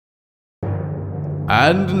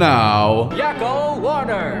And now, Yakko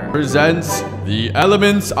Warner presents the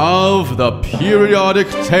elements of the periodic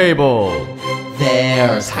table.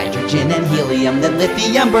 There's hydrogen and helium, then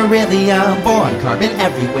lithium, beryllium, boron, carbon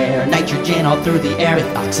everywhere, nitrogen all through the air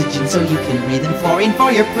with oxygen so you can breathe, and fluorine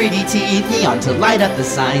for your pretty teeth, neon to light up the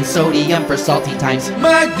sign, sodium for salty times,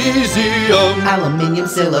 magnesium, aluminium,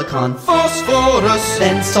 silicon, phosphorus,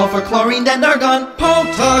 then sulfur, chlorine, and argon,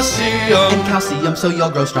 potassium, and calcium so you'll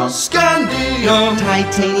grow strong, scandium,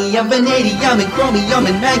 titanium, vanadium, and chromium,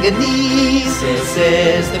 and manganese. This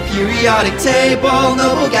is the periodic table,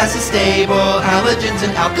 noble gases stable, halogens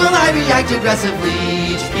and alkali react aggressively.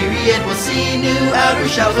 Each period will see new outer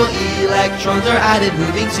shells while electrons are added,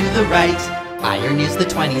 moving to the right. Iron is the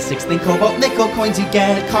 26th, then cobalt, nickel coins you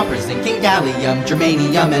get, copper, zinc, and gallium,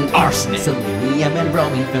 germanium, and arsenic, selenium, and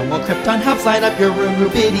bromine film, while krypton helps light up your room,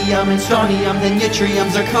 rubidium, and strontium, then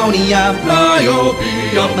yttrium, zirconium,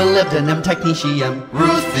 niobium, molybdenum, technetium,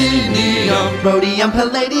 ruthenium, rhodium,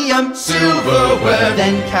 palladium, silverware,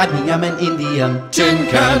 then cadmium and indium, tin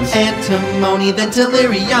cans, antimony, then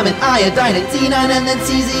tellurium, and iodine, and xenon, and then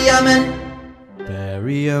cesium, and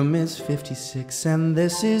barium is 56, and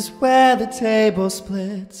this is where the table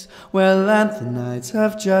splits, where lanthanides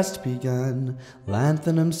have just begun,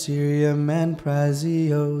 lanthanum, cerium, and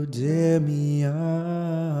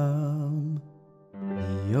praseodymium.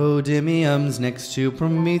 Neodymium's next to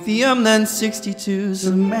promethium, then 62,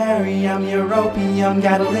 samarium, europium,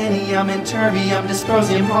 gadolinium, and terbium,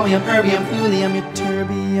 dysprosium, holmium, erbium, thulium,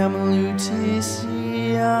 ytterbium, lutetium,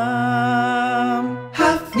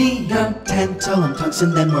 hafnium, tantalum,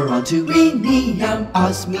 tungsten, then we're on to rhenium,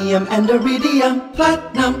 osmium, and iridium,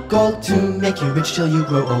 platinum, gold to make you rich till you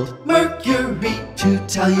grow old, mercury to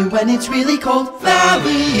tell you when it's really cold,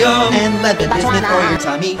 thallium, and lead that isn't for your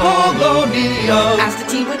tummy, polonium,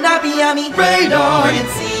 astatine would not be yummy, radar,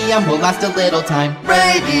 francium will last a little time,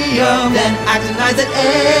 radium, then actinides at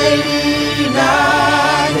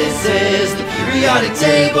 89. This is the periodic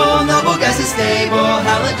table, noble gases stable,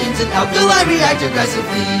 halogens and alkali react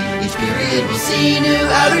aggressively. Each period will see new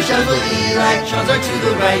outer shells while electrons are to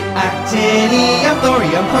the right. Actinium,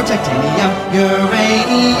 thorium, protactinium,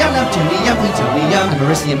 uranium, neptunium, plutonium,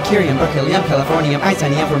 americium, curium, berkelium, californium,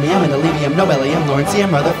 titanium, fermium, and olevium, nobelium,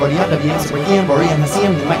 lawrencium, rutherfordium, wm, sprigium, boreum,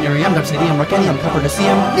 hesium, meitnerium, dubsadium, rhenium,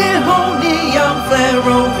 copernicium, nihonium,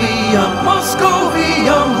 flerovium,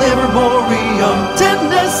 moscovium, livermorium,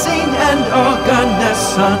 tennessine, and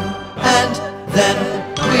organesson, and then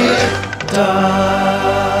we're done.